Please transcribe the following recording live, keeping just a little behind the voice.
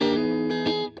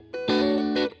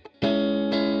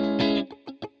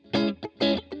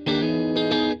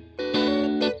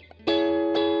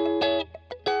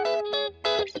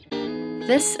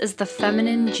This is the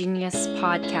Feminine Genius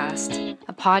Podcast,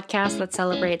 a podcast that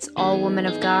celebrates all women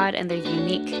of God and their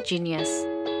unique genius.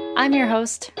 I'm your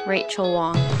host, Rachel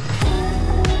Wong.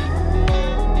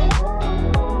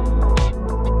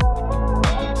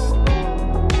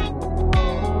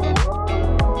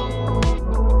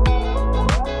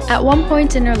 At one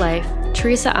point in her life,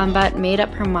 Teresa Ambat made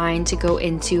up her mind to go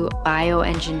into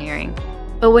bioengineering.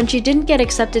 But when she didn't get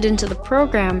accepted into the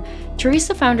program,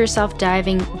 Teresa found herself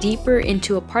diving deeper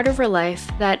into a part of her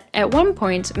life that, at one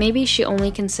point, maybe she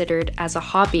only considered as a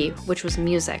hobby, which was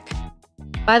music.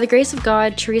 By the grace of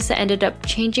God, Teresa ended up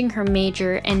changing her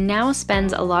major and now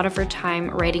spends a lot of her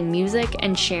time writing music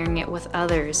and sharing it with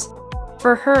others.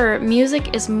 For her,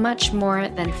 music is much more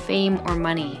than fame or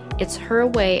money. It's her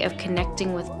way of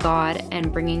connecting with God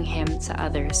and bringing Him to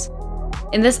others.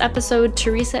 In this episode,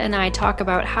 Teresa and I talk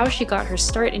about how she got her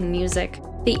start in music,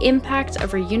 the impact of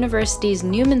her university's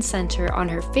Newman Center on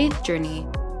her faith journey,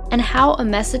 and how a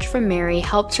message from Mary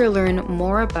helped her learn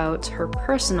more about her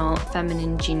personal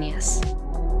feminine genius.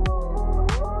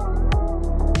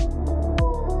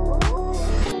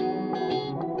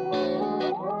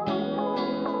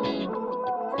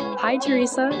 Hi,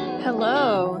 Teresa.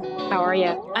 Hello. How are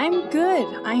you? I'm good.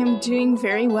 I am doing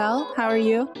very well. How are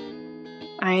you?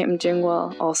 I am doing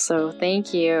well also.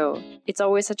 Thank you. It's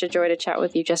always such a joy to chat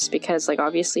with you just because,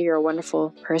 obviously you're a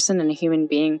wonderful person and a human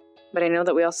being. But I know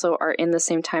that we also are in the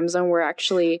same time zone. We're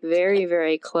actually very,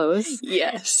 very close.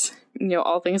 Yes.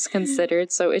 All things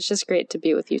considered. So it's just great to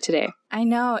be with you today. I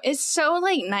know. It's so,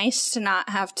 nice to not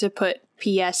have to put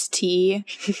PST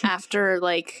after,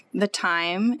 the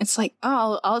time. It's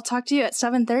I'll talk to you at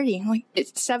 7:30. I'm like,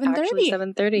 it's 7:30. Actually,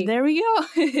 7:30. There we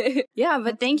go. Yeah,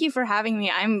 but thank you for having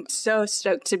me. I'm so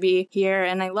stoked to be here,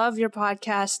 and I love your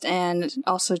podcast, and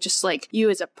also just,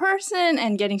 you as a person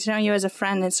and getting to know you as a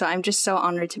friend, and so I'm just so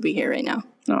honored to be here right now.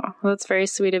 Oh, well, that's very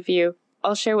sweet of you.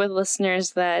 I'll share with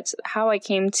listeners that how I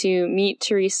came to meet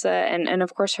Teresa and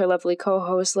of course her lovely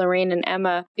co-hosts Lorraine and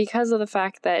Emma because of the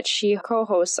fact that she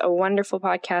co-hosts a wonderful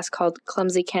podcast called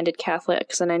Clumsy Candid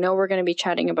Catholics, and I know we're going to be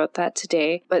chatting about that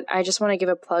today, but I just want to give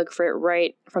a plug for it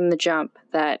right from the jump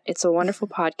that it's a wonderful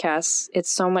podcast. It's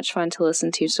so much fun to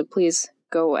listen to, so please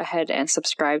go ahead and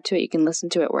subscribe to it. You can listen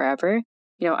to it wherever.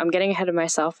 I'm getting ahead of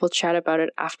myself. We'll chat about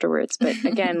it afterwards, but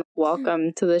again,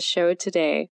 welcome to the show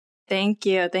today. Thank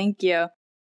you. Thank you.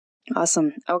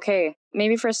 Awesome. Okay.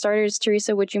 Maybe for starters,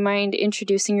 Teresa, would you mind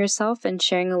introducing yourself and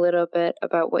sharing a little bit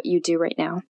about what you do right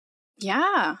now?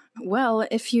 Yeah. Well,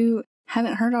 if you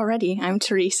haven't heard already, I'm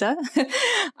Teresa.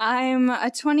 I'm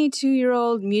a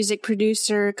 22-year-old music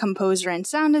producer, composer, and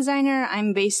sound designer.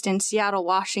 I'm based in Seattle,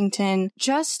 Washington.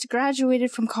 Just graduated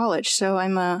from college, so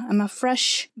I'm a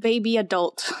fresh baby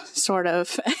adult, sort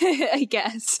of, I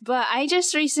guess. But I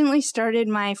just recently started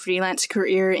my freelance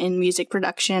career in music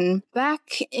production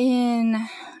back in,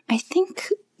 I think,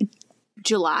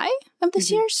 July of this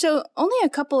year. So only a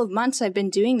couple of months I've been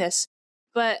doing this.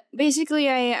 But basically,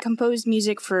 I composed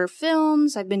music for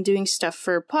films. I've been doing stuff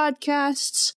for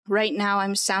podcasts. Right now,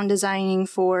 I'm sound designing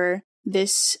for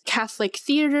this Catholic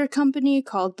theater company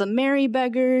called the Mary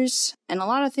Beggars, and a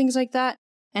lot of things like that.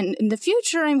 And in the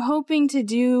future, I'm hoping to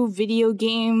do video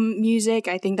game music.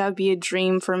 I think that would be a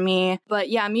dream for me. But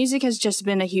yeah, music has just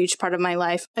been a huge part of my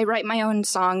life. I write my own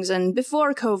songs, and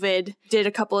before COVID, did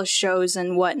a couple of shows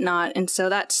and whatnot. And so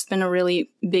that's been a really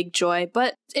big joy.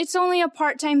 But it's only a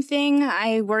part-time thing.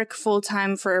 I work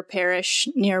full-time for a parish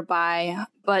nearby.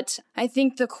 But I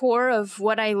think the core of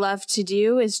what I love to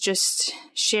do is just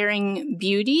sharing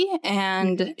beauty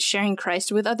and sharing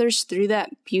Christ with others through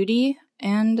that beauty.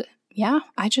 And yeah,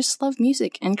 I just love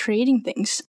music and creating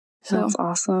things. So that's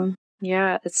awesome.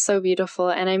 Yeah, it's so beautiful.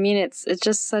 And I mean, it's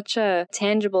just such a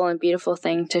tangible and beautiful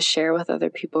thing to share with other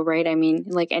people, right? I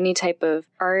mean, any type of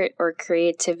art or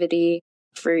creativity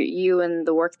for you and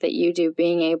the work that you do,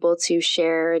 being able to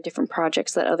share different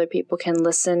projects that other people can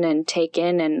listen and take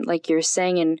in. And like you're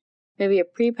saying, in maybe a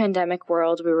pre-pandemic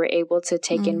world, we were able to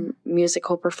take in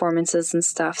musical performances and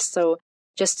stuff. So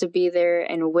just to be there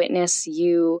and witness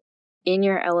you in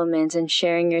your element and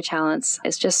sharing your talents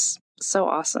is just so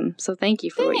awesome. So thank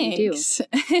you for what you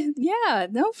do. Yeah,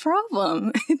 no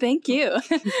problem. Thank you.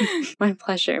 My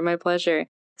pleasure. My pleasure.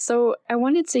 So I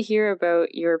wanted to hear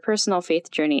about your personal faith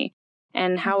journey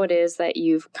and how it is that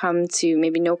you've come to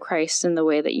maybe know Christ in the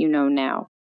way that you know now.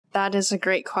 That is a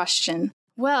great question.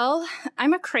 Well,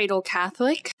 I'm a cradle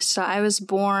Catholic. So I was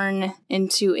born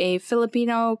into a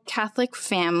Filipino Catholic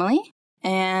family,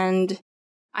 and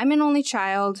I'm an only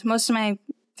child. Most of my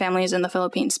family is in the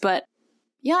Philippines, but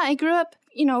yeah, I grew up,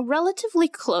 relatively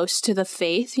close to the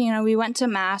faith. We went to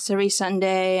Mass every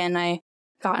Sunday, and I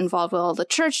got involved with all the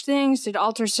church things, did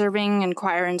altar serving and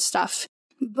choir and stuff.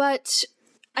 But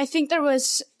I think there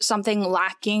was something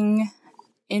lacking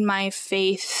in my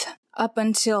faith up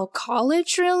until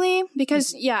college, really,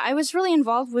 because, I was really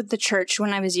involved with the church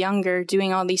when I was younger,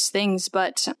 doing all these things,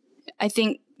 but I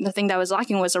think the thing that was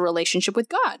lacking was a relationship with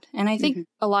God, and I think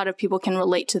a lot of people can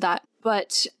relate to that,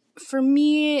 but for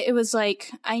me, it was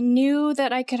like, I knew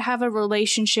that I could have a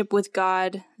relationship with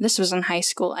God. This was in high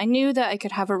school. I knew that I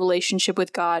could have a relationship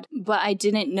with God, but I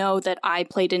didn't know that I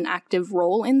played an active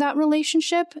role in that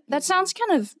relationship. That sounds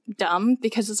kind of dumb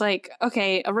because it's like,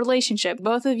 okay, a relationship.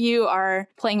 Both of you are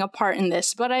playing a part in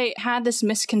this, but I had this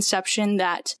misconception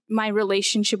that my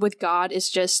relationship with God is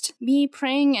just me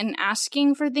praying and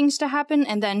asking for things to happen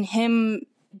and then Him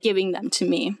giving them to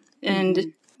me.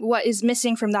 And what is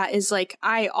missing from that is like,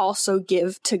 I also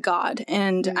give to God.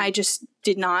 And I just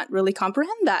did not really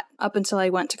comprehend that up until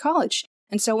I went to college.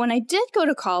 And so when I did go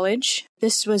to college,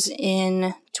 this was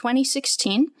in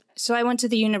 2016. So I went to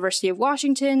the University of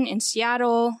Washington in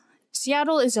Seattle.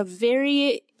 Seattle is a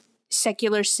very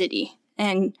secular city.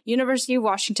 And University of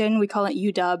Washington, we call it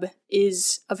UW,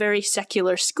 is a very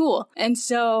secular school. And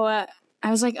so I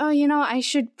was like, I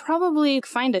should probably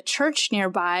find a church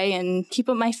nearby and keep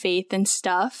up my faith and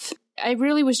stuff. I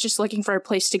really was just looking for a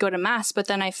place to go to Mass, but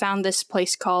then I found this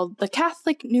place called the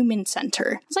Catholic Newman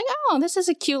Center. I was like, this is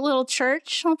a cute little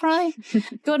church. I'll probably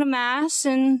go to Mass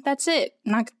and that's it.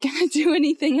 I'm not going to do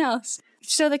anything else.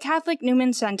 So the Catholic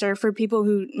Newman Center, for people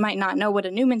who might not know what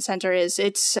a Newman Center is,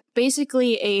 it's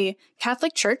basically a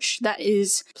Catholic church that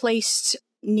is placed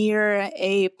near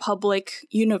a public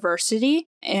university,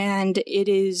 and it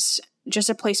is just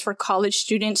a place for college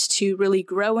students to really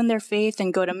grow in their faith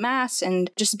and go to Mass and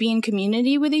just be in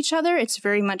community with each other. It's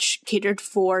very much catered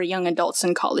for young adults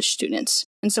and college students.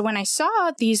 And so when I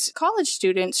saw these college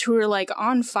students who were like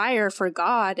on fire for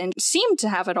God and seemed to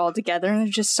have it all together and they're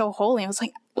just so holy, I was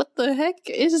like, what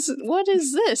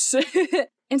is this?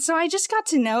 And so I just got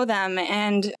to know them,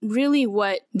 and really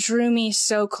what drew me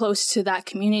so close to that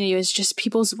community was just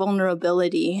people's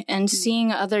vulnerability and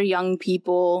seeing other young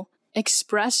people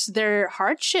express their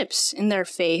hardships in their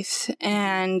faith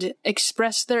and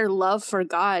express their love for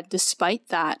God despite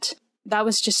that. That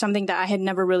was just something that I had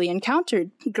never really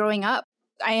encountered growing up.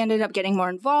 I ended up getting more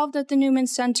involved at the Newman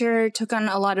Center, took on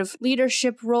a lot of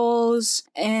leadership roles,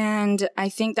 and I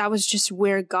think that was just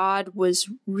where God was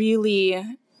really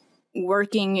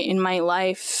working in my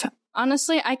life.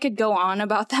 Honestly, I could go on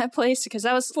about that place because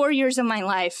that was 4 years of my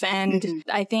life. And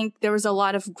I think there was a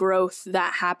lot of growth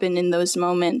that happened in those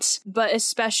moments, but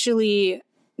especially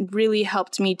really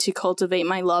helped me to cultivate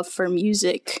my love for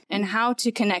music and how to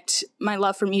connect my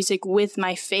love for music with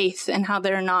my faith and how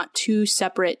they're not two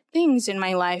separate things in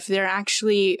my life. They're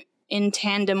actually in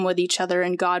tandem with each other,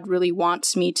 and God really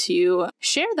wants me to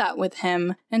share that with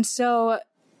Him. And so,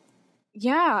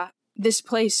 this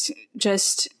place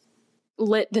just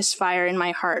lit this fire in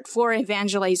my heart for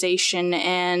evangelization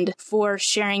and for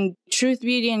sharing truth,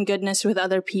 beauty, and goodness with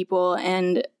other people.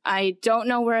 And I don't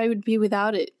know where I would be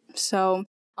without it. So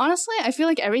honestly, I feel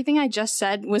like everything I just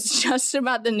said was just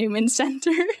about the Newman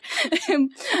Center. I'm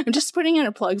just putting in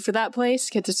a plug for that place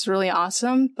because it's really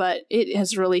awesome, but it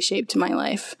has really shaped my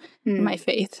life, my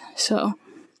faith. So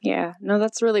yeah, no,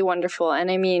 that's really wonderful. And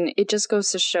I mean, it just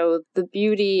goes to show the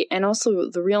beauty and also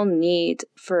the real need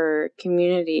for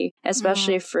community,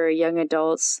 especially for young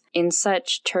adults in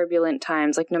such turbulent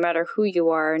times. Like, no matter who you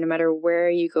are, no matter where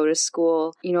you go to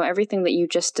school, everything that you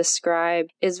just described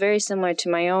is very similar to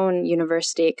my own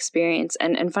university experience.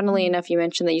 And funnily enough, you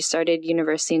mentioned that you started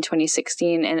university in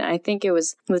 2016. And I think it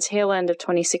was the tail end of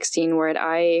 2016 where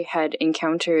I had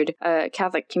encountered a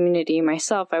Catholic community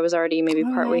myself. I was already maybe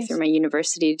partway through my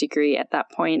university degree at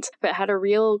that point, but had a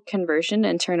real conversion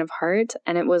and turn of heart.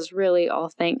 And it was really all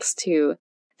thanks to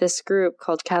this group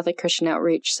called Catholic Christian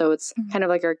Outreach. So it's kind of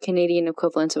like our Canadian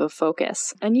equivalent of a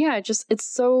Focus. And it's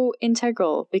so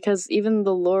integral because even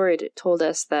the Lord told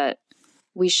us that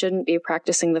we shouldn't be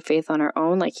practicing the faith on our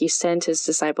own. Like, He sent His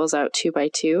disciples out 2 by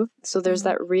 2. So there's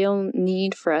that real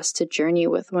need for us to journey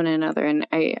with one another. And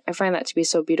I find that to be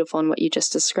so beautiful in what you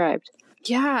just described.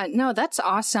 Yeah, no, that's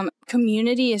awesome.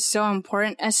 Community is so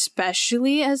important,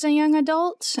 especially as a young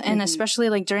adult and especially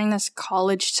like during this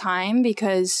college time,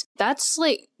 because that's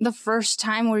like the first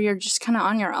time where you're just kind of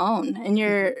on your own. And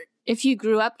if you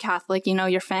grew up Catholic,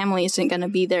 your family isn't going to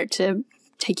be there to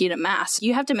take you to Mass.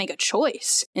 You have to make a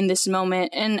choice in this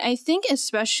moment. And I think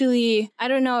especially, I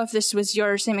don't know if this was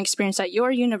your same experience at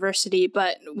your university,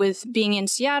 but with being in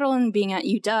Seattle and being at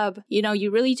UW,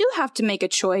 you really do have to make a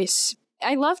choice.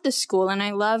 I love the school and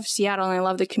I love Seattle and I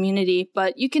love the community,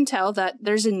 but you can tell that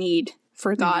there's a need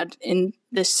for God in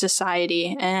this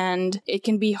society, and it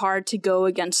can be hard to go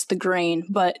against the grain.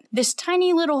 But this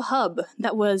tiny little hub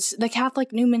that was the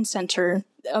Catholic Newman Center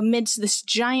amidst this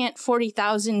giant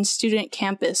 40,000 student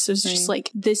campus, it was just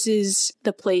like, this is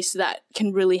the place that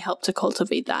can really help to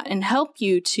cultivate that and help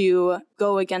you to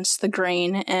go against the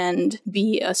grain and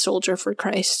be a soldier for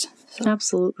Christ. So.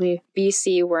 Absolutely.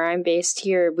 BC, where I'm based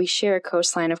here, we share a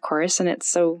coastline, of course, and it's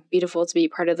so beautiful to be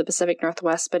part of the Pacific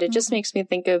Northwest, but it just makes me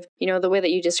think of, the way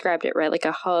that you described it, right? Like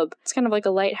a hub. It's kind of like a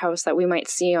lighthouse that we might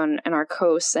see on our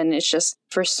coasts, and it's just,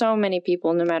 for so many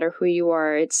people, no matter who you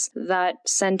are, it's that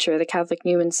center, the Catholic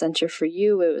Newman Center for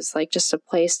you, it was like just a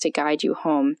place to guide you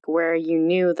home, where you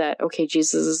knew that, okay,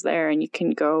 Jesus is there, and you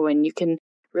can go and you can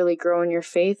really grow in your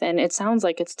faith, and it sounds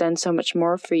like it's done so much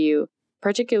more for you.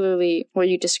 Particularly what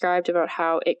you described about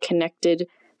how it connected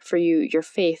for you, your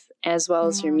faith, as well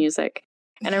as your music.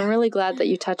 And I'm really glad that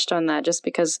you touched on that, just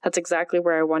because that's exactly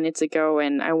where I wanted to go.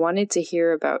 And I wanted to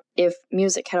hear about if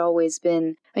music had always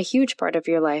been a huge part of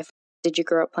your life. Did you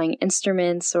grow up playing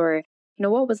instruments, or,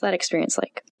 what was that experience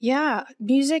like? Yeah,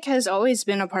 music has always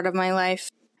been a part of my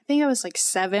life. I think I was like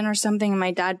 7 or something, and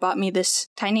my dad bought me this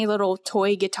tiny little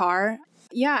toy guitar.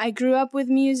 Yeah, I grew up with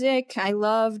music. I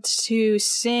loved to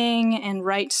sing and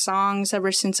write songs ever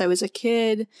since I was a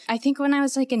kid. I think when I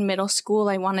was like in middle school,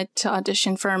 I wanted to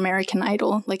audition for American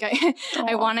Idol. Like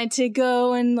I wanted to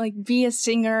go and like be a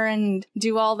singer and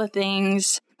do all the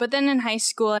things. But then in high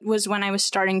school was when I was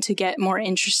starting to get more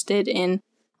interested in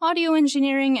audio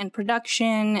engineering and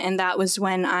production. And that was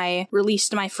when I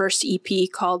released my first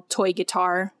EP called Toy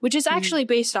Guitar, which is actually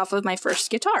based off of my first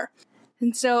guitar.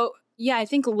 And so yeah, I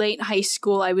think late high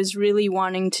school, I was really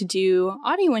wanting to do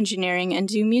audio engineering and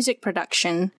do music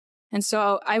production. And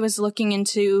so I was looking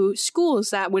into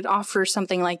schools that would offer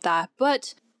something like that.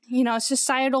 But,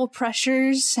 societal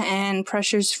pressures and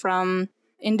pressures from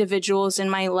individuals in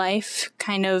my life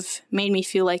kind of made me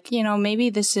feel like,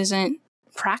 maybe this isn't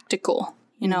practical.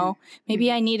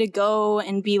 Maybe I need to go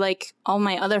and be like all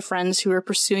my other friends who are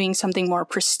pursuing something more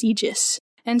prestigious.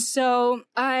 And so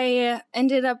I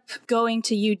ended up going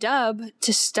to UW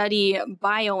to study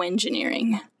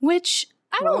bioengineering, which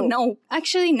I don't know.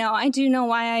 Actually, no, I do know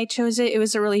why I chose it. It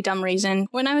was a really dumb reason.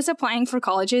 When I was applying for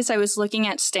colleges, I was looking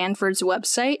at Stanford's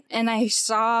website, and I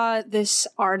saw this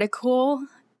article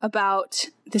about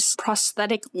this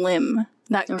prosthetic limb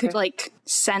that could like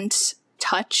sense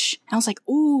touch. And I was like,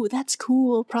 ooh, that's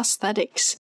cool,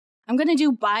 prosthetics. I'm going to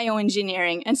do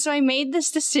bioengineering. And so I made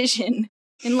this decision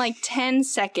in like 10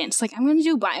 seconds. Like, I'm going to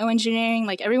do bioengineering.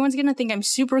 Like, everyone's going to think I'm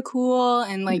super cool.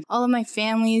 And like, all of my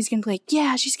family is going to be like,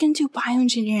 yeah, she's going to do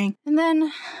bioengineering. And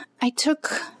then I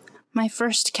took my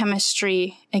first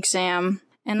chemistry exam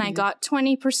and I got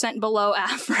 20% below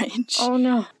average. Oh,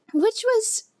 no. Which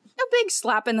was a big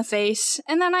slap in the face.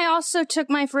 And then I also took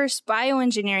my first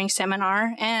bioengineering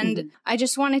seminar and I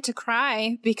just wanted to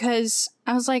cry because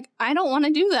I was like, I don't want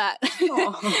to do that.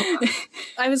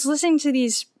 I was listening to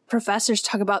these professors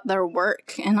talk about their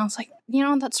work and I was like,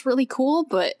 that's really cool,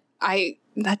 but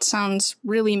that sounds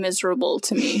really miserable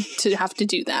to me to have to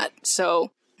do that.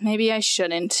 So maybe I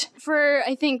shouldn't. For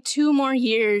I think 2 more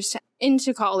years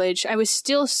into college, I was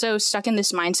still so stuck in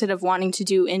this mindset of wanting to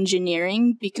do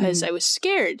engineering because I was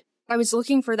scared. I was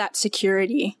looking for that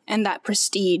security and that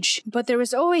prestige, but there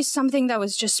was always something that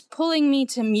was just pulling me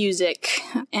to music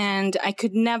and I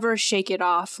could never shake it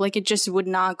off. Like, it just would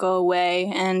not go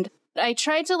away. And I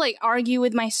tried to like argue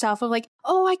with myself of like,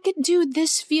 oh, I could do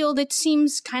this field. It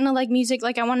seems kind of like music.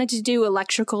 Like, I wanted to do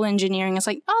electrical engineering. It's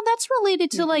like, oh, that's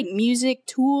related to like music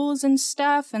tools and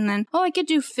stuff. And then, oh, I could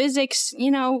do physics,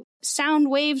 sound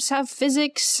waves have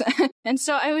physics. And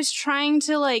so I was trying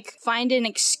to like find an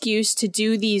excuse to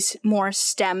do these more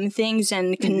STEM things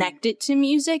and connect it to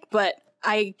music. But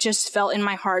I just felt in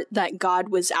my heart that God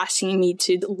was asking me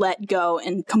to let go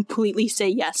and completely say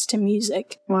yes to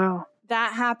music. Wow.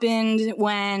 That happened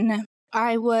when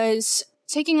I was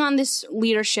taking on this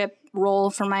leadership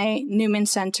role for my Newman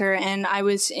Center, and I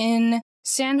was in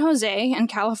San Jose in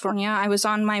California. I was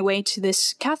on my way to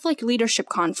this Catholic leadership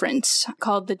conference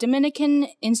called the Dominican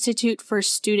Institute for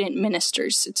Student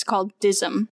Ministers. It's called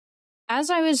DISM. As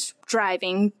I was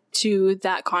driving to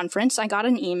that conference, I got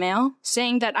an email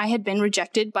saying that I had been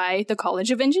rejected by the College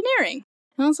of Engineering.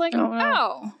 And I was like,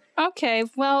 oh, okay,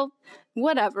 well,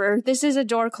 whatever. This is a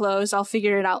door closed. I'll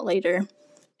figure it out later.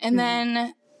 And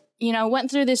then,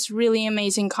 went through this really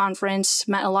amazing conference,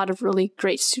 met a lot of really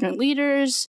great student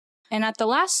leaders. And at the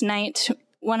last night,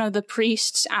 one of the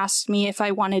priests asked me if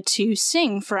I wanted to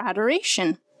sing for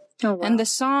adoration. Oh, wow. And the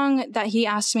song that he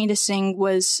asked me to sing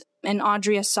was an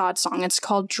Audrey Assad song. It's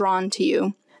called Drawn to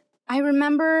You. I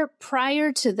remember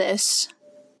prior to this,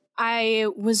 I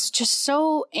was just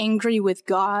so angry with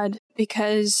God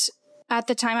because at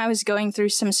the time I was going through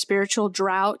some spiritual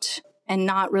drought and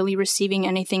not really receiving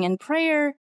anything in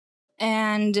prayer.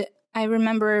 And I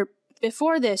remember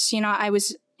before this, I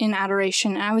was in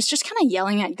adoration and I was just kind of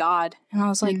yelling at God. And I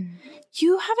was like,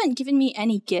 you haven't given me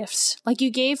any gifts. Like,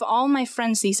 you gave all my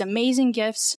friends these amazing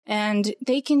gifts and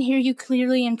they can hear you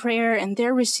clearly in prayer and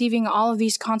they're receiving all of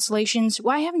these consolations.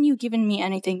 Why haven't you given me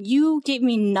anything? You gave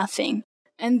me nothing.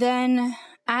 And then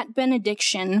at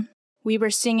benediction, we were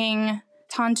singing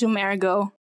Tantum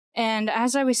Ergo. And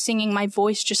as I was singing, my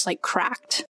voice just like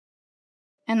cracked.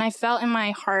 And I felt in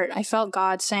my heart, I felt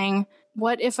God saying,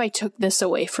 what if I took this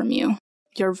away from you,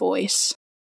 your voice?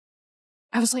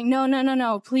 I was like,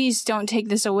 no, please don't take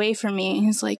this away from me. And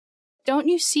he's like, don't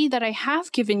you see that I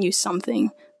have given you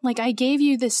something? Like, I gave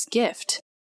you this gift.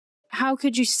 How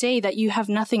could you say that you have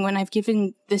nothing when I've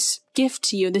given this gift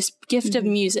to you, this gift of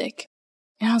music?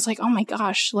 And I was like, oh my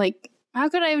gosh, like, how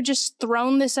could I have just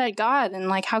thrown this at God? And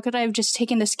like, how could I have just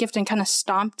taken this gift and kind of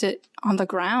stomped it on the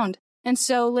ground? And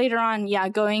so later on,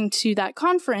 going to that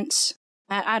conference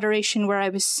at Adoration where I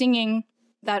was singing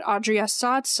that Audrey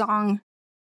Assad song,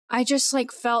 I just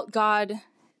like felt God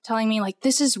telling me like,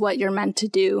 this is what you're meant to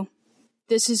do.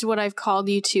 This is what I've called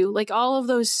you to. Like, all of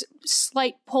those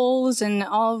slight pulls and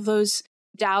all of those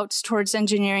doubts towards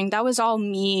engineering, that was all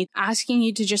me asking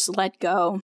you to just let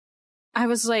go. I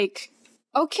was like,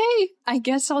 okay, I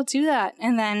guess I'll do that.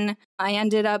 And then I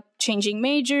ended up changing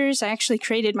majors. I actually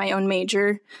created my own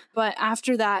major. But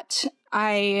after that,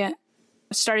 I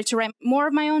started to write more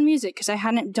of my own music because I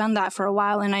hadn't done that for a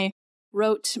while. And I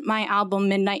wrote my album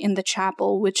Midnight in the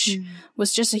Chapel, which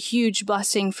was just a huge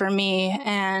blessing for me.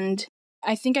 And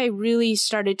I think I really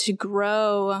started to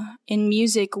grow in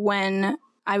music when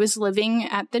I was living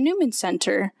at the Newman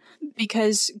Center,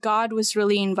 because God was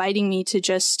really inviting me to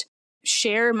just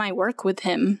share my work with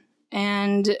him.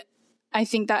 And I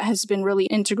think that has been really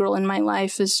integral in my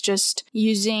life, is just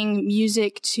using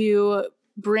music to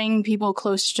bring people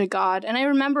closer to God. And I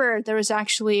remember there was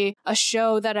actually a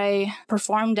show that I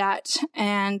performed at,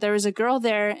 and there was a girl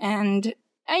there, and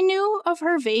I knew of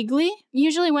her vaguely.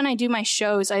 Usually when I do my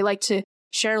shows, I like to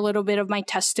share a little bit of my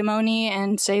testimony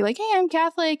and say like, hey, I'm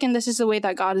Catholic, and this is the way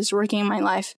that God is working in my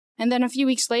life. And then a few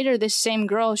weeks later, this same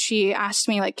girl, she asked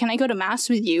me, like, can I go to Mass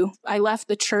with you? I left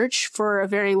the church for a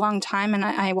very long time, and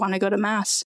I want to go to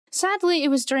Mass. Sadly, it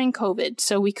was during COVID,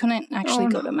 so we couldn't actually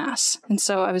go to Mass. And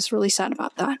so I was really sad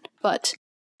about that. But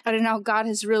I don't know, God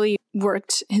has really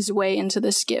worked his way into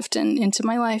this gift and into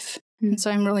my life. And so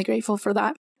I'm really grateful for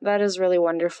that. That is really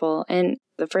wonderful. And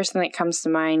the first thing that comes to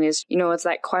mind is, it's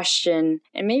that question,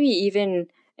 and maybe even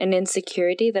an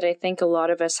insecurity that I think a lot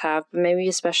of us have, but maybe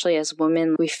especially as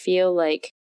women, we feel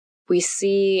like we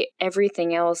see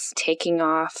everything else taking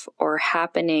off or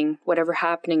happening, whatever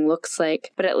happening looks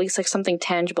like, but at least like something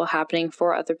tangible happening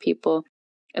for other people.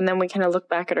 And then we kind of look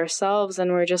back at ourselves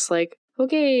and we're just like,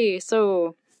 okay,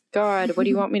 so God, what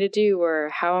do you want me to do? Or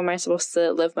how am I supposed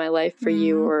to live my life for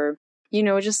you? Or,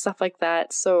 just stuff like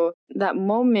that. So that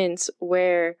moment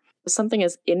where something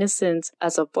as innocent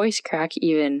as a voice crack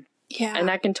even,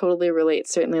 and I can totally relate,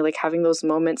 certainly, like having those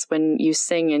moments when you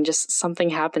sing and just something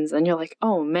happens and you're like,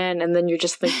 oh man, and then you're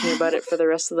just thinking about it for the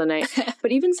rest of the night.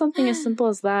 But even something as simple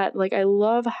as that, like I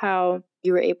love how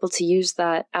you were able to use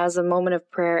that as a moment of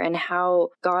prayer and how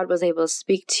God was able to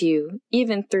speak to you,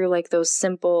 even through like those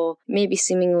simple, maybe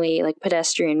seemingly like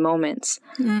pedestrian moments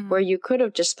where you could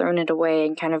have just thrown it away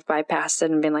and kind of bypassed it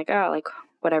and been like, oh, like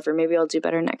whatever, maybe I'll do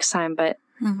better next time. But,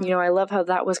 I love how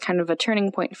that was kind of a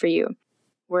turning point for you,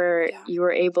 where you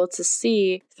were able to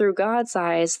see through God's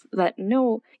eyes that,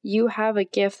 no, you have a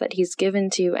gift that he's given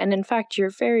to you. And in fact,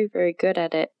 you're very, very good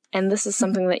at it. And this is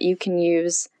something that you can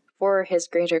use for his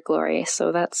greater glory.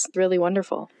 So that's really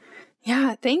wonderful.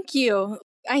 Yeah, thank you.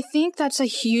 I think that's a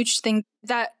huge thing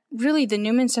that really the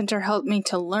Newman Center helped me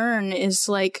to learn is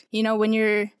like, when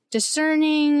you're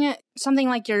discerning something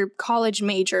like your college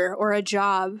major or a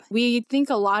job, we think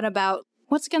a lot about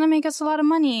what's going to make us a lot of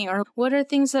money, or what are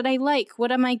things that I like?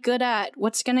 What am I good at?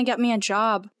 What's going to get me a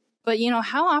job? But,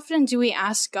 how often do we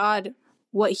ask God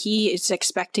what he is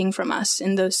expecting from us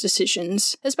in those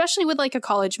decisions, especially with like a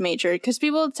college major? Because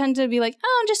people tend to be like,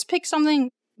 oh, just pick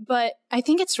something. But I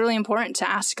think it's really important to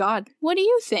ask God, what do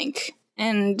you think?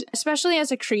 And especially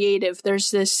as a creative, there's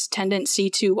this tendency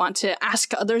to want to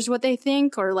ask others what they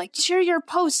think, or like share your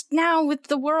post now with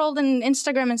the world and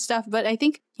Instagram and stuff. But I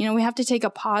think, we have to take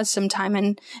a pause sometime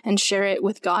and share it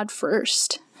with God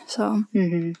first. So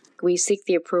we seek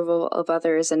the approval of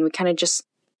others, and we kind of just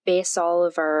base all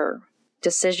of our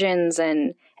decisions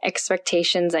and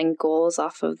expectations and goals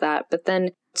off of that. But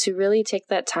then to really take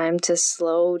that time to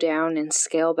slow down and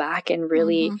scale back and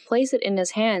really place it in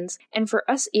his hands, and for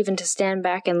us even to stand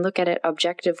back and look at it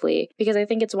objectively. Because I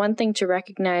think it's one thing to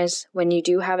recognize when you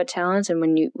do have a talent and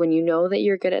when you know that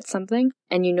you're good at something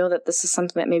and you know that this is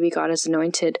something that maybe God has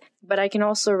anointed. But I can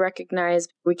also recognize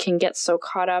we can get so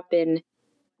caught up in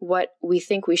what we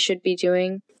think we should be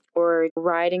doing, or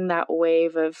riding that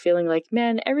wave of feeling like,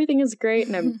 man, everything is great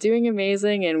and I'm doing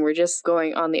amazing and we're just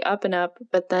going on the up and up.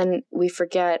 But then we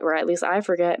forget, or at least I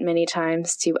forget many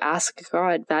times, to ask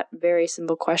God that very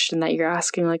simple question that you're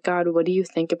asking, like, God, what do you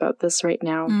think about this right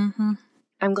now?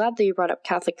 I'm glad that you brought up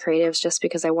Catholic Creatives, just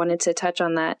because I wanted to touch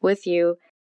on that with you.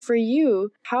 For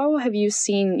you, how have you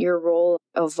seen your role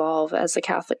evolve as a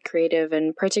Catholic creative,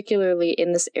 and particularly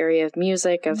in this area of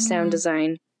music, of sound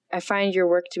design? I find your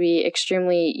work to be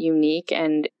extremely unique,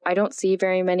 and I don't see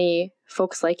very many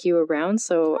folks like you around.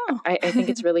 So I think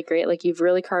it's really great. Like, you've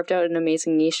really carved out an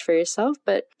amazing niche for yourself.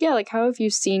 But yeah, like, how have you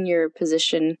seen your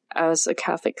position as a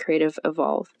Catholic creative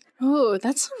evolve? Oh,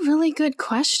 that's a really good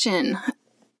question.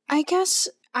 I guess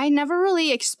I never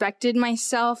really expected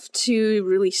myself to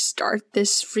really start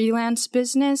this freelance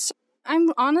business. I'm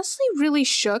honestly really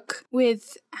shook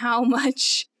with how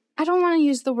much, I don't want to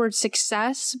use the word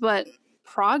success, but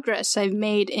progress I've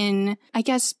made in, I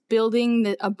guess,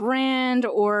 building a brand,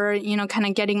 or, kind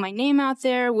of getting my name out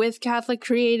there with Catholic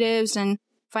creatives and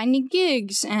finding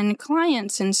gigs and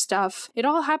clients and stuff. It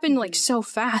all happened like so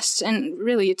fast, and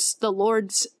really it's the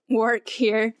Lord's work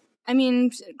here. I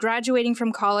mean, graduating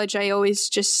from college, I always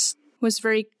just was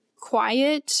very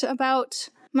quiet about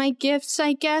my gifts,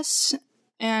 I guess.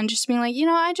 And just being like,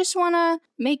 I just want to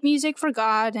make music for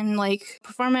God and like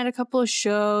perform at a couple of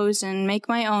shows and make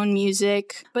my own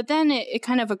music. But then it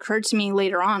kind of occurred to me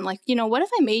later on, like, what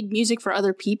if I made music for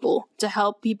other people to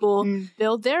help people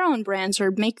build their own brands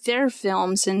or make their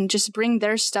films and just bring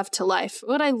their stuff to life?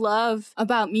 What I love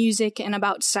about music and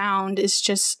about sound is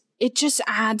it just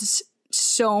adds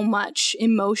so much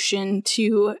emotion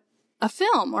to a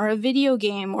film or a video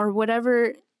game or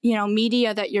whatever,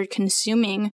 media that you're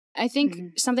consuming. I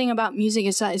think something about music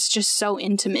is that it's just so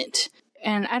intimate.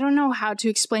 And I don't know how to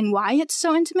explain why it's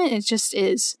so intimate. It just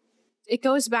is. It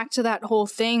goes back to that whole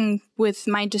thing with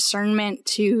my discernment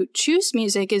to choose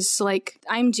music is like,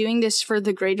 I'm doing this for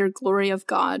the greater glory of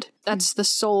God. That's the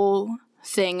sole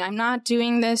thing. I'm not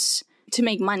doing this to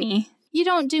make money. You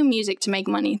don't do music to make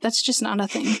money. That's just not a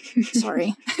thing.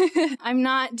 Sorry. I'm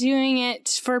not doing it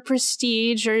for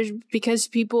prestige or because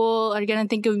people are going to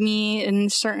think of me in a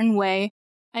certain way.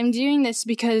 I'm doing this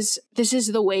because this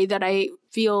is the way that I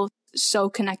feel so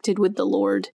connected with the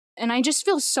Lord. And I just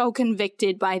feel so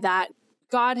convicted by that.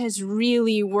 God has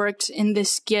really worked in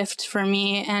this gift for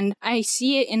me, and I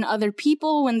see it in other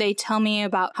people when they tell me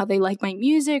about how they like my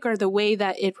music or the way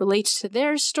that it relates to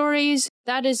their stories.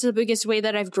 That is the biggest way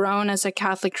that I've grown as a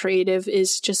Catholic creative,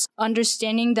 is just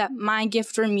understanding that my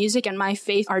gift for music and my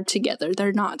faith are together.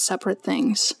 They're not separate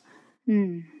things.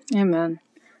 Amen.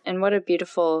 And what a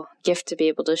beautiful gift to be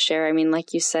able to share. I mean,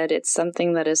 like you said, it's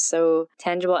something that is so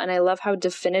tangible. And I love how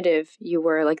definitive you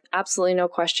were. Like, absolutely no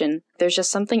question. There's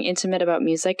just something intimate about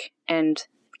music, and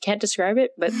I can't describe it,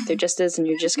 but there just is. And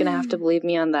you're just going to have to believe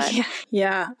me on that.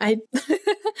 Yeah.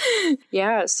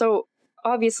 Yeah. So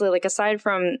obviously, like, aside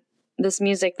from this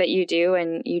music that you do,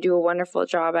 and you do a wonderful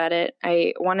job at it,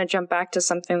 I want to jump back to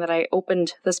something that I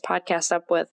opened this podcast up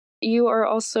with. You are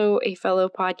also a fellow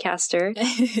podcaster.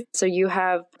 So you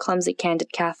have Clumsy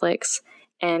Candid Catholics,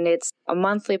 and it's a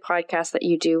monthly podcast that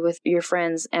you do with your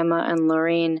friends, Emma and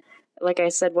Lorraine. Like I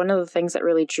said, one of the things that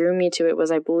really drew me to it was,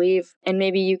 I believe, and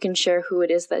maybe you can share who it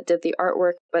is that did the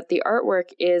artwork, but the artwork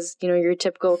is, your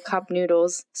typical cup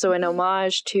noodles. So an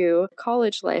homage to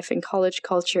college life and college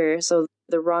culture. So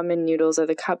the ramen noodles are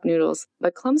the cup noodles.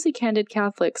 But Clumsy Candid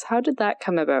Catholics, how did that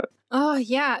come about? Oh,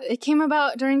 yeah. It came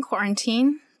about during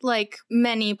quarantine, like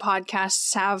many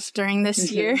podcasts have during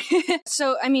this year.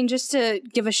 So, I mean, just to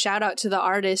give a shout out to the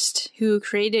artist who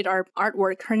created our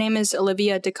artwork, her name is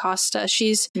Olivia DaCosta.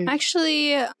 She's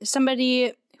actually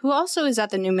somebody who also is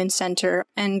at the Newman Center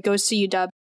and goes to UW.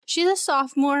 She's a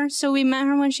sophomore, so we met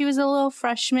her when she was a little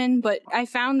freshman, but I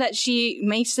found that she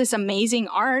makes this amazing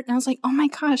art, and I was like, oh my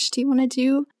gosh, do you want to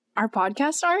do our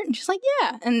podcast art? And she's like,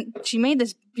 yeah. And she made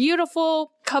this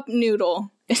beautiful cup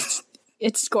noodle.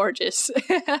 It's gorgeous.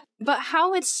 But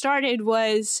how it started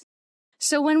was,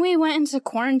 so when we went into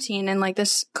quarantine and like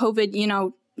this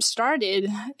COVID, started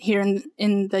here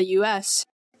in the US,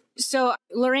 So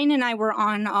Lorraine and I were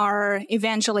on our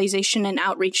evangelization and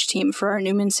outreach team for our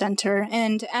Newman Center,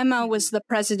 and Emma was the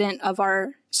president of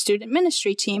our student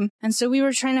ministry team. And so we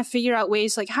were trying to figure out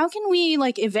ways like, how can we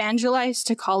like evangelize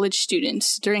to college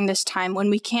students during this time when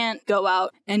we can't go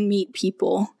out and meet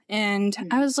people? And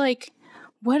I was like,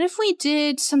 what if we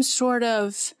did some sort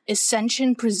of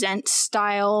Ascension Presents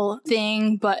style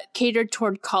thing, but catered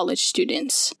toward college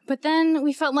students? But then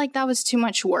we felt like that was too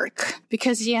much work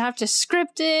because you have to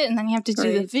script it and then you have to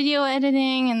do the video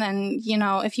editing. And then, you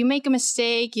know, if you make a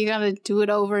mistake, you got to do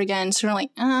it over again. So we're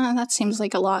like, that seems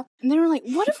like a lot. And then we're like,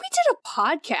 what if we did a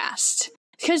podcast?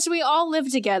 Because we all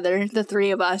live together, the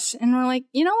three of us, and we're like,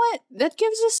 you know what? That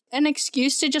gives us an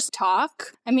excuse to just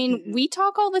talk. I mean, we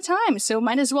talk all the time, so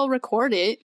might as well record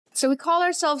it. So we call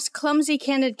ourselves Clumsy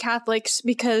Candid Catholics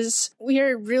because we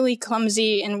are really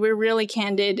clumsy and we're really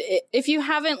candid. If you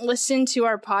haven't listened to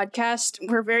our podcast,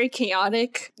 we're very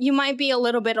chaotic. You might be a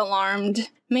little bit alarmed.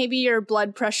 Maybe your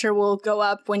blood pressure will go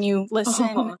up when you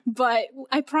listen, but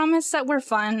I promise that we're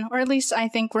fun, or at least I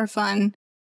think we're fun.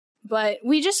 But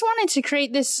we just wanted to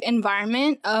create this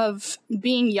environment of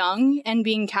being young and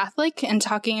being Catholic and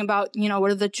talking about, you know, what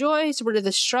are the joys, what are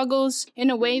the struggles in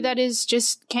a way that is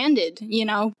just candid, you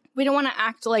know. We don't want to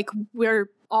act like we're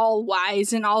all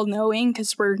wise and all knowing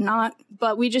because we're not,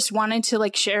 but we just wanted to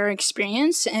like share our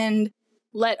experience and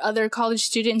let other college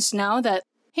students know that,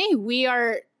 hey, we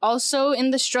are also in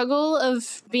the struggle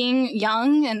of being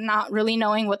young and not really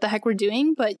knowing what the heck we're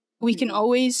doing, but we can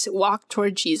always walk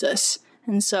toward Jesus.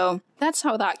 And so that's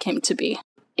how that came to be.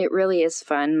 It really is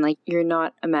fun. Like, you're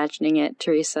not imagining it,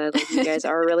 Teresa. Like, you guys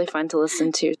are really fun to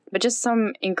listen to. But just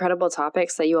some incredible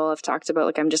topics that you all have talked about.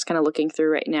 Like, I'm just kind of looking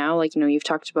through right now. Like, you know, you've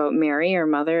talked about Mary, your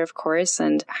mother, of course,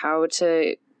 and how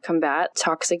to combat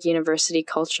toxic university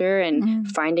culture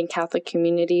and finding Catholic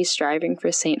communities, striving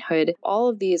for sainthood. All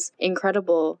of these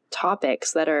incredible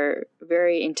topics that are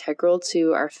very integral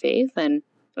to our faith. And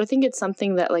I think it's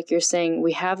something that, like you're saying,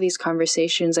 we have these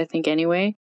conversations, I think,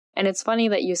 anyway. And it's funny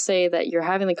that you say that you're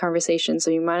having the conversation,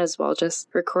 so you might as well just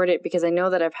record it, because I know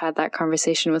that I've had that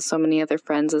conversation with so many other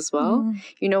friends as well.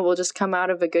 You know, we'll just come out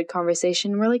of a good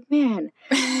conversation and we're like, man,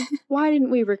 why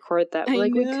didn't we record that?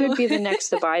 Like, we could be the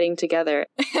next Abiding Together.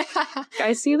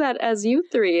 I see that as you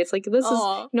three. It's like, this is,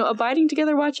 you know, Abiding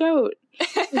Together, watch out.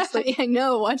 Like, I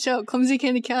know, watch out, Clumsy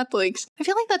Candid Catholics. I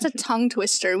feel like that's a tongue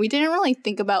twister. We didn't really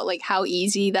think about like how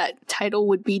easy that title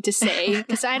would be to say,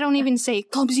 because I don't even say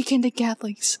Clumsy Candid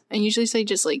Catholics. I usually say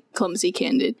just like Clumsy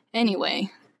Candid.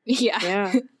 Anyway,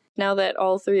 yeah. Now that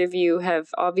all three of you have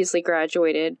obviously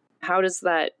graduated, how does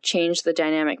that change the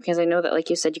dynamic? Because I know that, like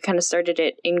you said, you kind of started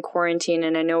it in quarantine,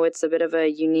 and I know it's a bit of a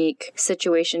unique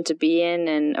situation to be in.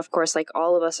 And of course, like,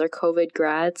 all of us are COVID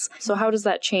grads. So how does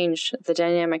that change the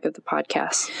dynamic of the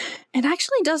podcast? It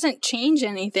actually doesn't change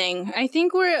anything. I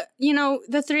think we're, you know,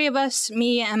 the three of us,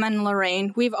 me, Emma, and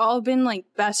Lorraine, we've all been like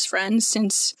best friends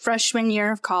since freshman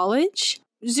year of college.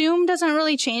 Zoom doesn't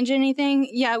really change anything.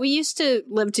 Yeah, we used to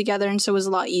live together, and so it was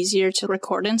a lot easier to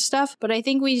record and stuff. But I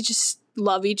think we just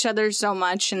love each other so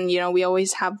much, and, you know, we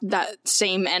always have that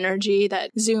same energy that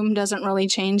Zoom doesn't really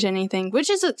change anything, which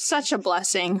is such a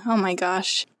blessing. Oh my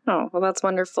gosh. Oh, well, that's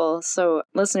wonderful. So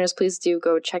listeners, please do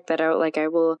go check that out. Like, I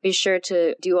will be sure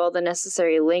to do all the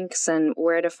necessary links and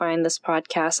where to find this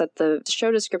podcast at the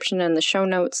show description and the show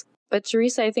notes. But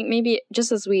Teresa, I think maybe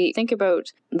just as we think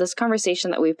about this conversation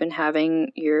that we've been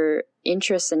having, your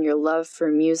interest and your love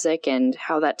for music and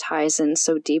how that ties in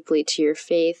so deeply to your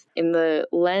faith, in the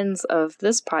lens of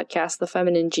this podcast, the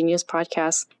Feminine Genius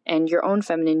podcast, and your own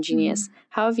feminine genius,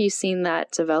 how have you seen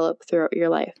that develop throughout your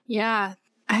life? Yeah,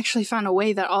 I actually found a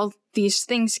way that all these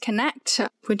things connect,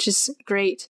 which is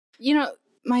great. You know,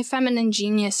 my feminine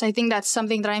genius, I think that's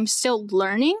something that I'm still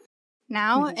learning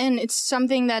now, and it's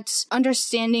something that's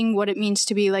understanding what it means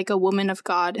to be like a woman of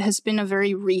God has been a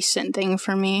very recent thing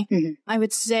for me. I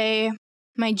would say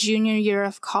my junior year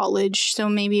of college, so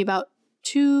maybe about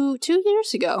two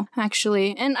years ago,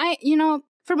 actually. And I, you know,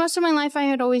 for most of my life, I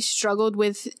had always struggled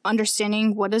with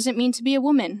understanding what does it mean to be a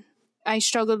woman. I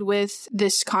struggled with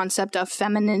this concept of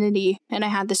femininity, and I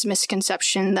had this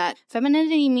misconception that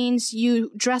femininity means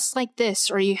you dress like this,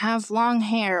 or you have long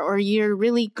hair, or you're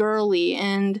really girly.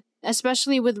 And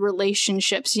especially with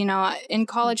relationships, you know, in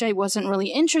college, I wasn't really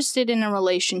interested in a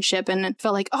relationship, and it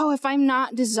felt like, oh, if I'm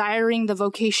not desiring the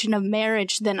vocation of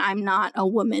marriage, then I'm not a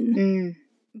woman.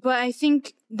 But I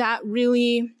think that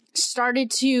really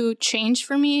started to change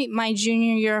for me my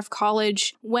junior year of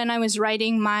college when I was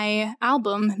writing my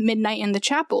album, Midnight in the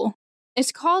Chapel.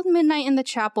 It's called Midnight in the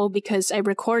Chapel because I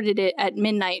recorded it at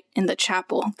midnight in the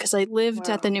chapel because I lived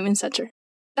at the Newman Center.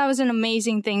 that was an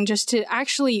amazing thing, just to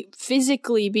actually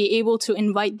physically be able to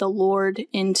invite the Lord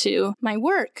into my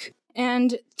work.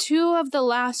 And 2 of the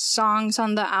last songs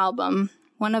on the album,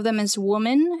 one of them is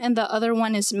Woman, and the other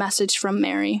one is Message from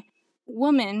Mary.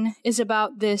 Woman is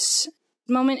about this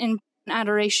moment in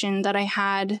adoration that I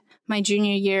had my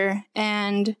junior year,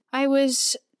 and I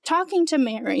was talking to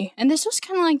Mary, and this was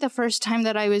kind of like the first time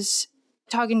that I was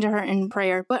talking to her in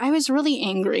prayer, but I was really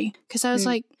angry because I was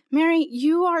like, Mary,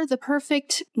 you are the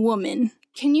perfect woman.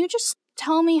 Can you just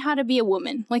tell me how to be a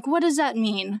woman? Like, what does that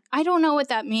mean? I don't know what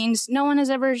that means. No one has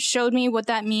ever showed me what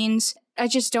that means. I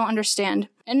just don't understand.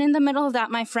 And in the middle of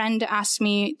that, my friend asked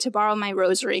me to borrow my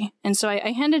rosary. And so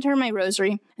I handed her my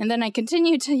rosary, and then I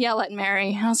continued to yell at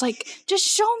Mary. And I was like, just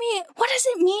show me, what does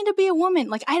it mean to be a woman?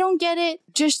 Like, I don't get it.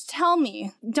 Just tell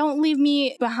me. Don't leave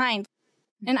me behind.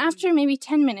 And after maybe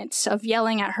 10 minutes of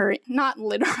yelling at her, not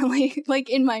literally, like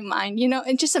in my mind, you know,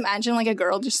 and just imagine like a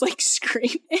girl just like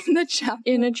scream in the chapel.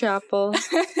 In a chapel.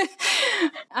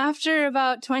 After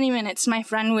about 20 minutes, my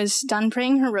friend was done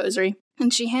praying her rosary,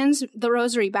 and she hands the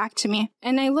rosary back to me.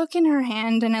 And I look in her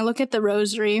hand and I look at the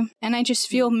rosary, and I just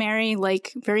feel Mary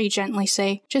like very gently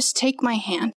say, just take my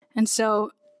hand. And so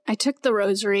I took the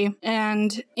rosary,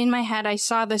 and in my head, I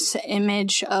saw this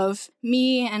image of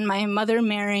me and my mother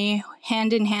Mary,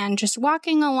 hand in hand, just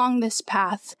walking along this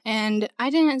path. And I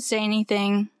didn't say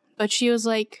anything, but she was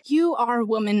like, you are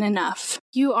woman enough.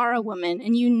 You are a woman,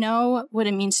 and you know what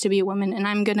it means to be a woman, and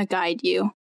I'm going to guide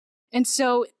you. And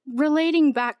so,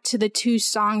 relating back to the 2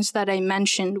 songs that I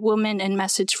mentioned, Woman and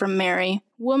Message from Mary,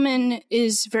 Woman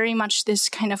is very much this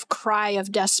kind of cry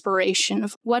of desperation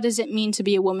of what does it mean to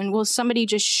be a woman? Will somebody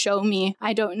just show me?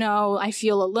 I don't know. I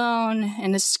feel alone,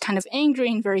 and it's kind of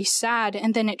angry and very sad.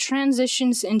 And then it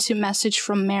transitions into Message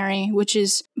from Mary, which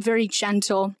is very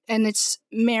gentle. And it's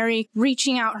Mary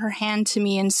reaching out her hand to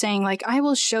me and saying, like, I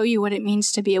will show you what it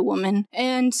means to be a woman.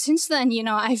 And since then, you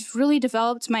know, I've really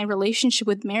developed my relationship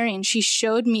with Mary, and she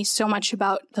showed me so much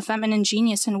about the feminine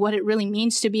genius and what it really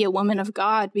means to be a woman of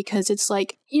God, because it's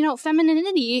like, you know,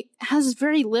 femininity has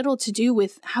very little to do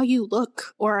with how you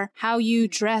look or how you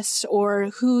dress or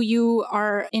who you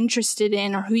are interested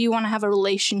in or who you want to have a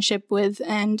relationship with.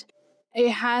 And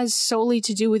it has solely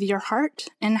to do with your heart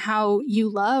and how you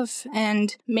love.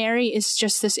 And Mary is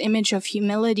just this image of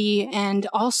humility and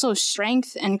also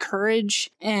strength and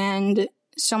courage and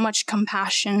so much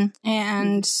compassion.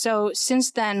 And so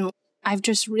since then, I've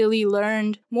just really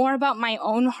learned more about my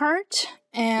own heart,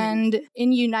 and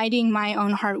in uniting my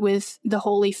own heart with the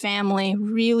Holy Family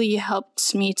really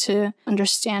helps me to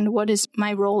understand what is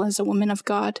my role as a woman of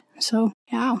God. So,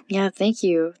 yeah. Yeah, thank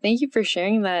you. Thank you for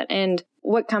sharing that. And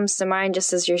what comes to mind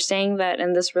just as you're saying that,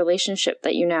 and this relationship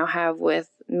that you now have with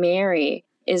Mary,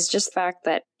 is just the fact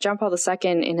that John Paul II,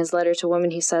 in his letter to women,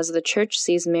 he says, the church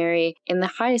sees Mary in the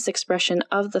highest expression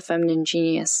of the feminine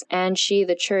genius, and she,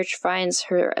 the church, finds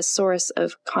her a source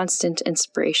of constant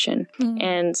inspiration.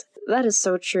 And that is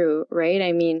so true, right?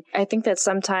 I mean, I think that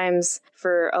sometimes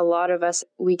for a lot of us,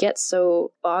 we get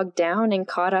so bogged down and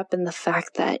caught up in the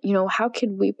fact that, you know, how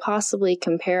could we possibly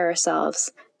compare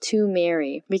ourselves to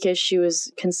Mary, because she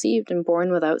was conceived and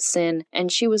born without sin,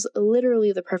 and she was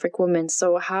literally the perfect woman.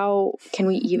 So how can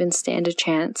we even stand a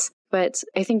chance? But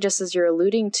I think just as you're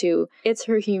alluding to, it's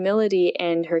her humility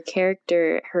and her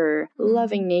character, her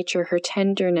loving nature, her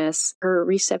tenderness, her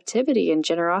receptivity and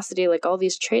generosity, like all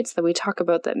these traits that we talk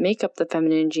about that make up the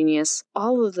feminine genius,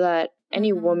 all of that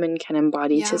any woman can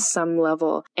embody to some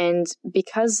level. And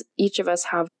because each of us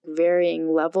have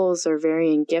varying levels or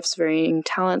varying gifts, varying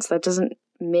talents, that doesn't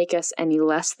make us any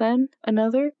less than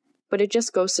another. But it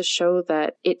just goes to show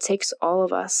that it takes all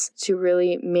of us to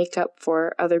really make up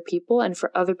for other people and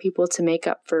for other people to make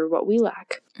up for what we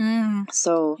lack.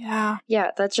 So,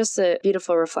 yeah, that's just a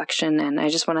beautiful reflection. And I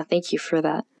just want to thank you for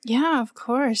that. Yeah, of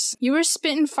course. You were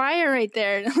spitting fire right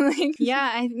there.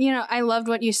 I loved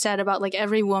what you said about like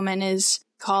every woman is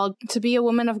called to be a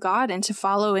woman of God and to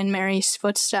follow in Mary's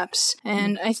footsteps.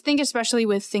 And I think especially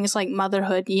with things like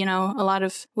motherhood, you know, a lot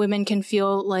of women can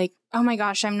feel like, oh my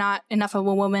gosh, I'm not enough of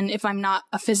a woman if I'm not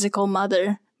a physical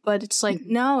mother. But it's like,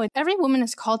 no, every woman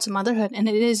is called to motherhood. And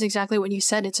it is exactly what you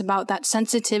said. It's about that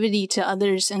sensitivity to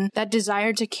others and that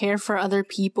desire to care for other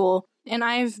people. And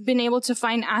I've been able to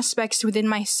find aspects within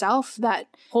myself that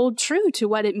hold true to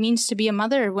what it means to be a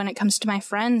mother when it comes to my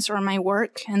friends or my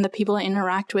work and the people I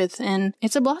interact with. And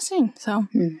it's a blessing. So,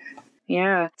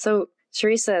 yeah. So,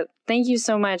 Teresa, thank you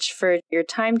so much for your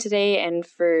time today and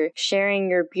for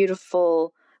sharing your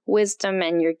beautiful wisdom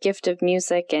and your gift of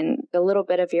music and a little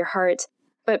bit of your heart.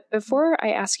 But before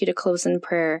I ask you to close in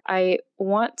prayer, I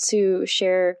want to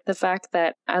share the fact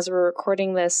that as we're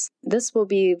recording this will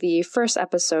be the first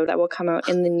episode that will come out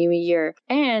in the new year.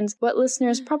 And what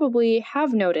listeners probably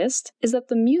have noticed is that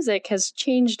the music has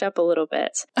changed up a little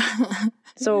bit.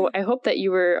 So I hope that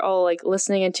you were all like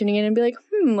listening and tuning in and be like,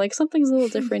 like something's a little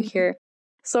different here.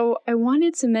 So I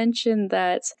wanted to mention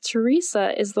that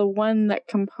Teresa is the one that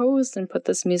composed and put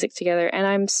this music together. And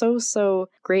I'm so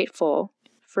grateful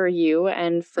for you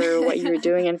and for what you're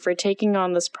doing and for taking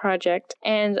on this project.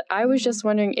 And I was just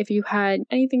wondering if you had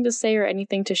anything to say or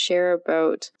anything to share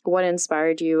about what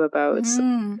inspired you about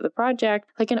the project,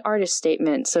 like an artist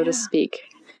statement, so to speak.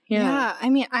 Yeah, I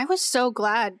mean, I was so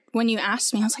glad when you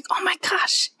asked me. I was like, oh my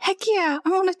gosh, heck yeah, I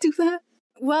want to do that.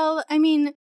 Well, I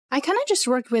mean, I kind of just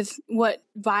worked with what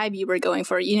vibe you were going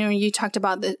for. You know, you talked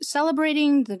about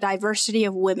celebrating the diversity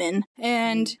of women.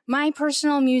 And my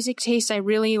personal music taste, I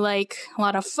really like a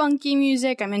lot of funky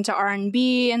music. I'm into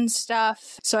R&B and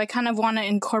stuff. So I kind of want to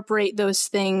incorporate those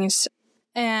things.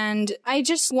 And I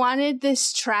just wanted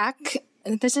this track.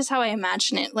 This is how I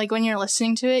imagine it. Like when you're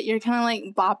listening to it, you're kind of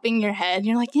like bopping your head.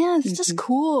 You're like, yeah, this is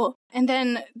cool. And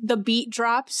then the beat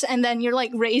drops and then you're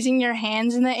like raising your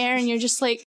hands in the air and you're just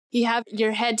like, you have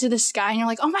your head to the sky and you're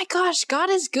like, oh my gosh, God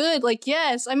is good. Like,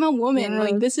 yes, I'm a woman.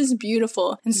 Like, this is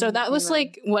beautiful. And so that was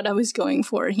like what I was going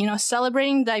for, you know,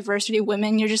 celebrating diversity of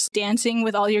women. You're just dancing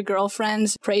with all your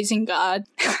girlfriends, praising God.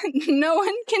 No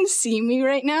one can see me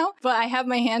right now, but I have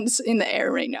my hands in the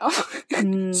air right now.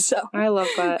 So I love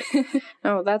that.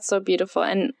 Oh, that's so beautiful.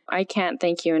 And I can't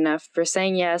thank you enough for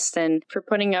saying yes and for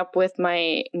putting up with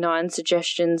my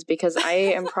non-suggestions, because I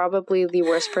am probably the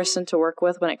worst person to work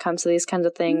with when it comes to these kinds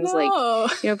of things. No. Like,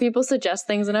 you know, people suggest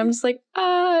things and I'm just like,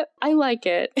 I like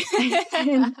it.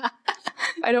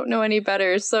 I don't know any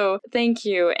better. So thank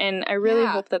you. And I really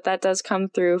hope that that does come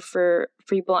through for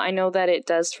people. I know that it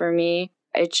does for me.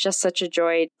 It's just such a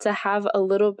joy to have a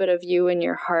little bit of you in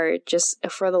your heart just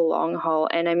for the long haul.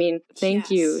 And I mean,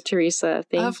 thank you, Teresa.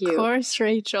 Thank you. Of course,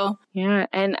 Rachel. Yeah.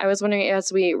 And I was wondering,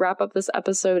 as we wrap up this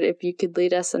episode, if you could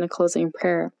lead us in a closing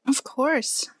prayer. Of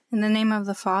course. In the name of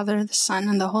the Father, the Son,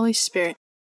 and the Holy Spirit.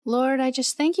 Lord, I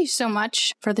just thank you so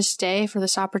much for this day, for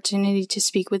this opportunity to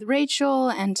speak with Rachel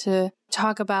and to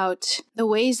talk about the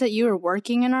ways that you are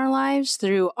working in our lives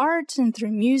through art and through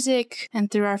music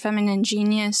and through our feminine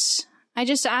genius. I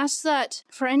just ask that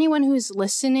for anyone who's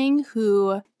listening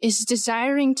who is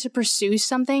desiring to pursue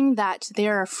something that they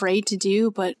are afraid to do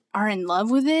but are in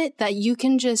love with it, that you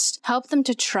can just help them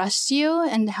to trust you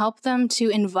and help them to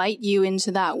invite you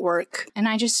into that work. And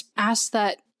I just ask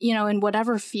that, you know, in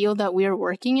whatever field that we're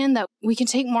working in, that we can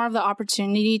take more of the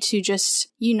opportunity to just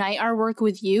unite our work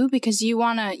with you, because you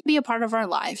want to be a part of our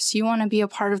lives. You want to be a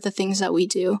part of the things that we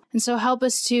do. And so help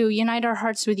us to unite our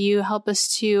hearts with you. Help us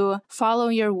to follow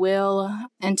your will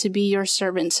and to be your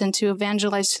servants and to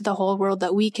evangelize to the whole world,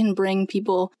 that we can bring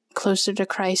people closer to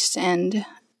Christ and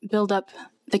build up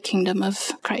the kingdom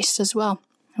of Christ as well.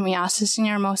 And we ask this in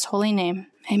your most holy name.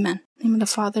 Amen. In the name of the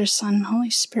Father, Son, and Holy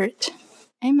Spirit.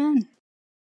 Amen.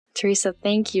 Teresa,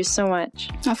 thank you so much.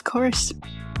 Of course.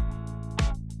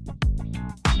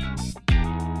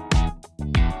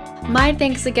 My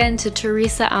thanks again to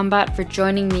Teresa Ambat for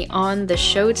joining me on the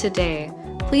show today.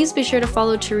 Please be sure to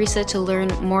follow Teresa to learn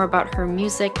more about her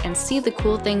music and see the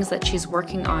cool things that she's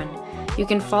working on. You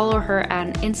can follow her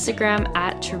on Instagram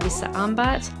at Teresa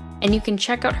Ambat, and you can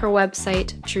check out her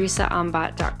website,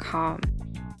 teresaambat.com.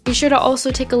 Be sure to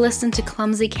also take a listen to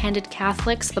Clumsy Candid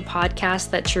Catholics, the podcast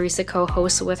that Teresa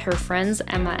co-hosts with her friends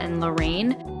Emma and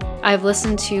Lorraine. I've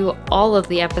listened to all of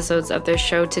the episodes of their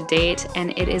show to date,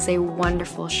 and it is a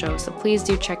wonderful show, so please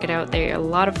do check it out. They're a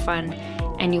lot of fun,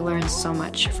 and you learn so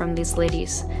much from these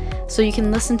ladies. So you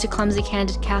can listen to Clumsy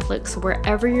Candid Catholics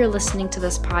wherever you're listening to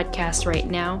this podcast right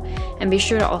now, and be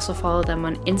sure to also follow them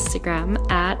on Instagram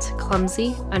at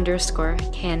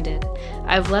clumsy_candid.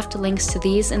 I've left links to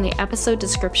these in the episode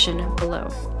description below.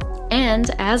 And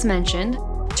as mentioned,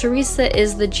 Teresa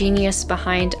is the genius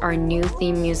behind our new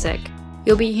theme music.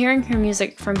 You'll be hearing her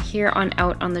music from here on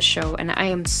out on the show, and I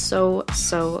am so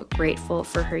grateful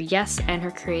for her yes and her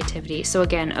creativity. So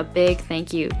again, a big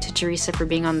thank you to Teresa for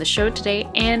being on the show today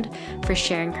and for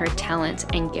sharing her talent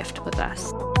and gift with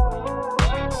us.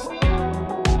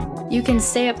 You can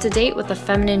stay up to date with the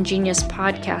Feminine Genius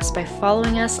podcast by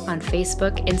following us on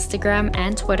Facebook, Instagram,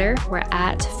 and Twitter. We're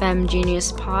at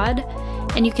FemGeniusPod.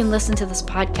 And you can listen to this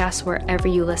podcast wherever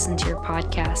you listen to your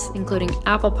podcasts, including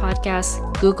Apple Podcasts,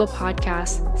 Google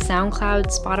Podcasts,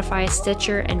 SoundCloud, Spotify,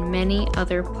 Stitcher, and many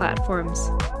other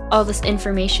platforms. All this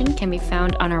information can be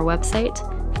found on our website,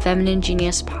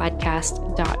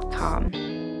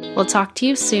 femininegeniuspodcast.com. We'll talk to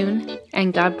you soon,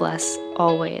 and God bless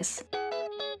always.